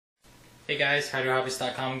Hey guys,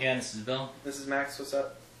 HardwareHobbies.com again. This is Bill. This is Max. What's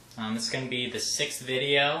up? This is going to be the 6th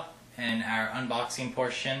video in our unboxing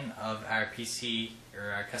portion of our PC or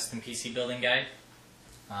our custom PC building guide.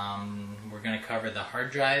 We're going to cover the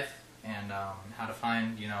hard drive and how to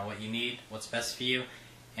find what you need, what's best for you,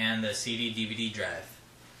 and the CD DVD drive.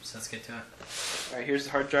 So let's get to it. Alright, here's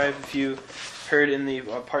the hard drive. If you heard in the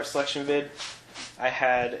part selection vid, I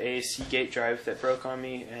had a Seagate drive that broke on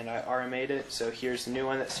me and I RMA'd it, so here's the new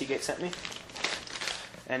one that Seagate sent me.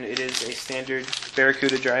 And it is a standard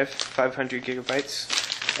Barracuda drive, 500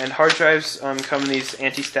 gigabytes. And hard drives come in these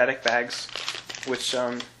anti-static bags, which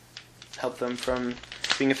help them from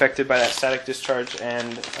being affected by that static discharge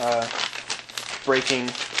and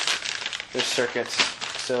breaking their circuits,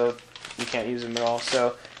 so you can't use them at all.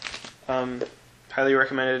 So highly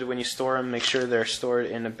recommended when you store them, make sure they're stored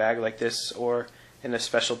in a bag like this or in a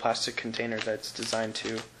special plastic container that's designed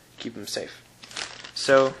to keep them safe.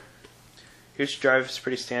 So here's your drive. It's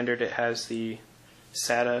pretty standard. It has the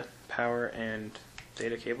Sata power and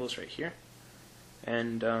data cables right here.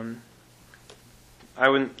 And I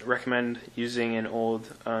wouldn't recommend using an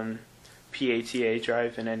old PATA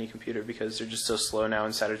drive in any computer because they're just so slow now,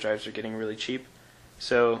 and SATA drives are getting really cheap.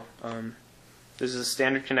 So this is a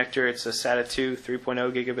standard connector. It's a SATA 2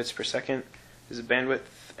 3.0 gigabits per second is the bandwidth,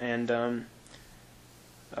 and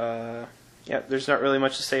yeah, there's not really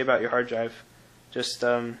much to say about your hard drive. Just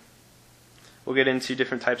we'll get into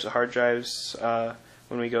different types of hard drives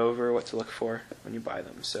when we go over what to look for when you buy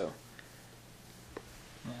them. So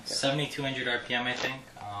yeah. 7200 RPM, I think.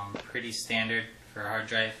 Pretty standard for a hard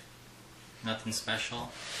drive. Nothing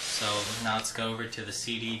special. So now let's go over to the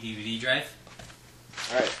CD DVD drive.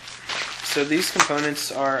 Alright, so these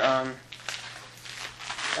components are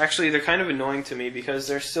actually, they're kind of annoying to me because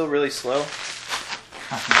they're still really slow.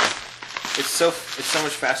 It's so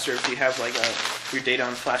much faster if you have like your data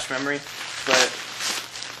on flash memory,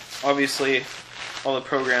 but obviously all the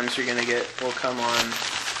programs you're gonna get will come on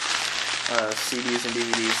CDs and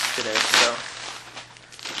DVDs today, so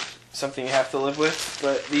something you have to live with.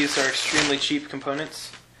 But these are extremely cheap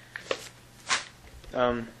components,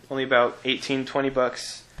 only about $18-20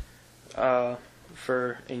 bucks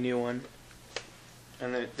for a new one,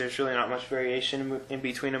 and there's really not much variation in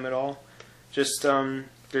between them at all. Just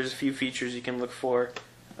there's a few features you can look for.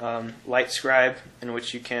 Light scribe, in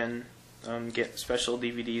which you can get special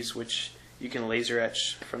DVDs which you can laser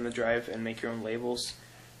etch from the drive and make your own labels.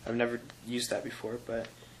 I've never used that before, but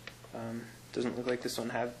doesn't look like this one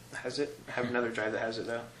has it. I have another drive that has it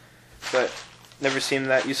though, but never seemed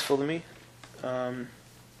that useful to me.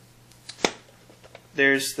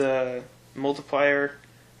 There's the multiplier,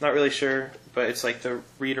 not really sure, but it's like the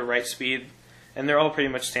read or write speed, and they're all pretty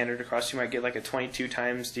much standard across. You might get like a 22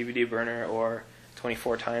 times DVD burner or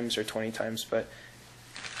 24 times or 20 times, but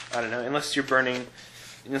I don't know, unless you're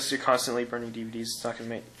constantly burning DVDs, it's not going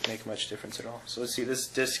to make much difference at all. So let's see, this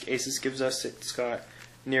disc Asus gives us, it's got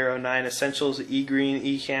Nero 9 Essentials, E-Green,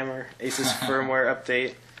 E-Hammer, Asus firmware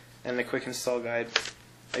update, and the quick install guide.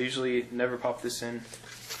 I usually never pop this in.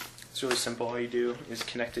 It's really simple. All you do is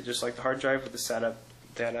connect it just like the hard drive with the SATA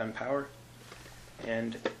data and power,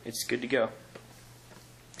 and it's good to go.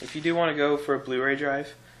 If you do want to go for a Blu-ray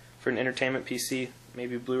drive for an entertainment PC,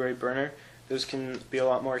 maybe Blu-ray burner, those can be a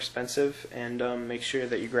lot more expensive, and make sure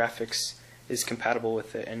that your graphics is compatible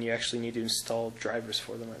with it, and you actually need to install drivers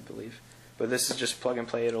for them, I believe. But this is just plug and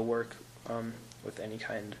play. It'll work with any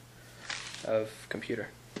kind of computer.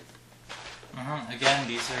 Again,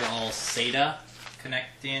 these are all SATA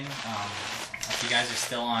connecting. If you guys are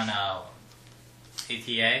still on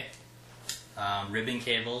ATA, ribbon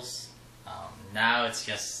cables, now it's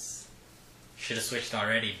just, should have switched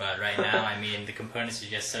already, but right now, I mean, the components are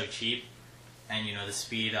just so cheap, and the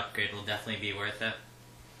speed upgrade will definitely be worth it.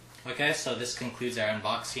 Okay, so this concludes our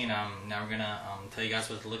unboxing. Now we're gonna tell you guys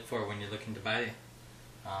what to look for when you're looking to buy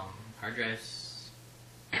hard drives.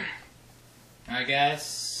 Alright guys,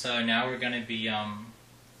 so now we're gonna be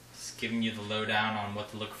just giving you the lowdown on what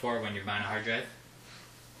to look for when you're buying a hard drive.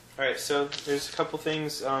 Alright, so there's a couple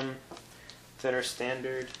things that are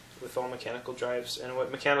standard with all mechanical drives, and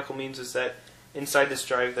what mechanical means is that inside this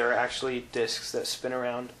drive there are actually disks that spin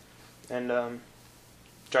around, and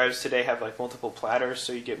drives today have like multiple platters,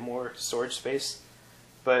 so you get more storage space,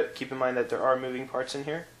 but keep in mind that there are moving parts in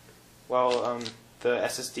here, while the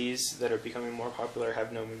SSDs that are becoming more popular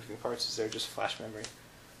have no moving parts, as they're just flash memory.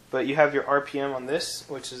 But you have your RPM on this,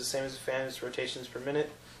 which is the same as the fan's rotations per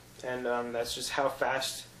minute, and that's just how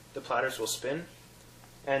fast the platters will spin.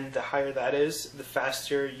 And the higher that is, the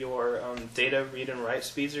faster your data read and write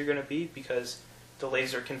speeds are going to be, because the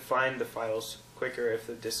laser can find the files quicker if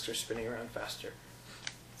the disks are spinning around faster.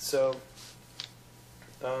 So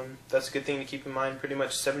That's a good thing to keep in mind. Pretty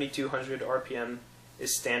much 7,200 RPM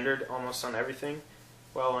is standard almost on everything,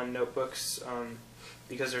 while on notebooks,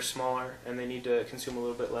 because they're smaller and they need to consume a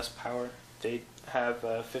little bit less power, they have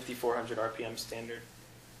 5,400 RPM standard.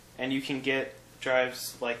 And you can get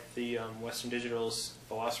drives like the Western Digital's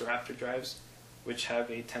Velociraptor drives, which have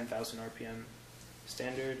a 10,000 RPM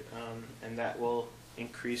standard, and that will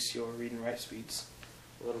increase your read and write speeds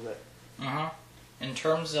a little bit. In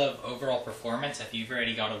terms of overall performance, if you've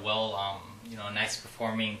already got a nice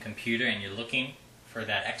performing computer and you're looking for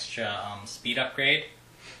that extra speed upgrade,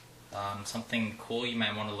 something cool you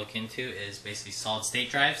might want to look into is basically solid state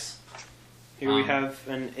drives. Here we have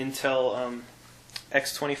an Intel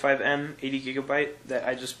X25M 80GB that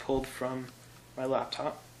I just pulled from my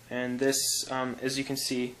laptop, and this, as you can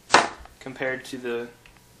see, compared to the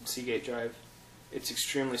Seagate drive, it's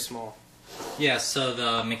extremely small. Yeah, so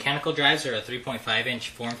the mechanical drives are a 3.5-inch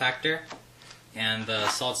form factor, and the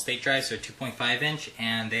solid state drives are 2.5-inch,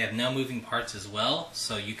 and they have no moving parts as well,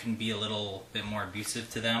 so you can be a little bit more abusive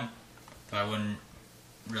to them. Though I wouldn't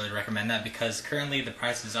really recommend that because currently the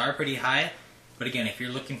prices are pretty high. But again, if you're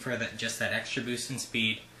looking for just that extra boost in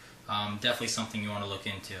speed, definitely something you want to look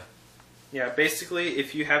into. Yeah, basically,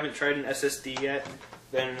 if you haven't tried an SSD yet,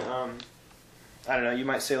 then I don't know, you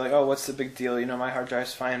might say like, oh, what's the big deal? You know, my hard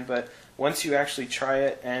drive's fine. But once you actually try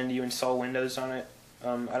it and you install Windows on it,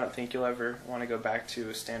 I don't think you'll ever want to go back to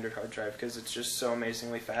a standard hard drive because it's just so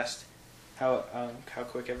amazingly fast. How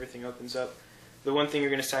quick everything opens up. The one thing you're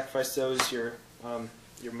going to sacrifice though is your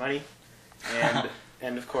money,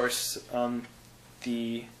 and of course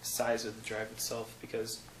the size of the drive itself,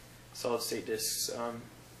 because solid state disks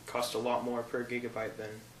cost a lot more per gigabyte than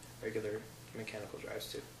regular mechanical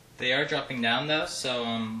drives do. They are dropping down though, so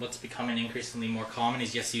what's becoming increasingly more common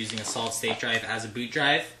is just using a solid state drive as a boot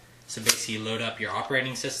drive. So basically you load up your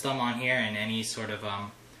operating system on here and any sort of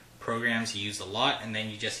programs you use a lot, and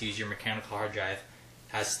then you just use your mechanical hard drive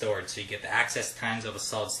as storage. So you get the access times of a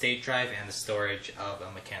solid state drive and the storage of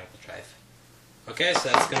a mechanical drive. Okay, so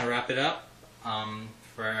that's going to wrap it up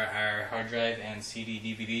for our hard drive and CD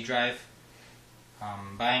DVD drive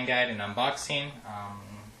buying guide and unboxing.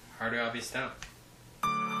 Hardware Hobbyist out.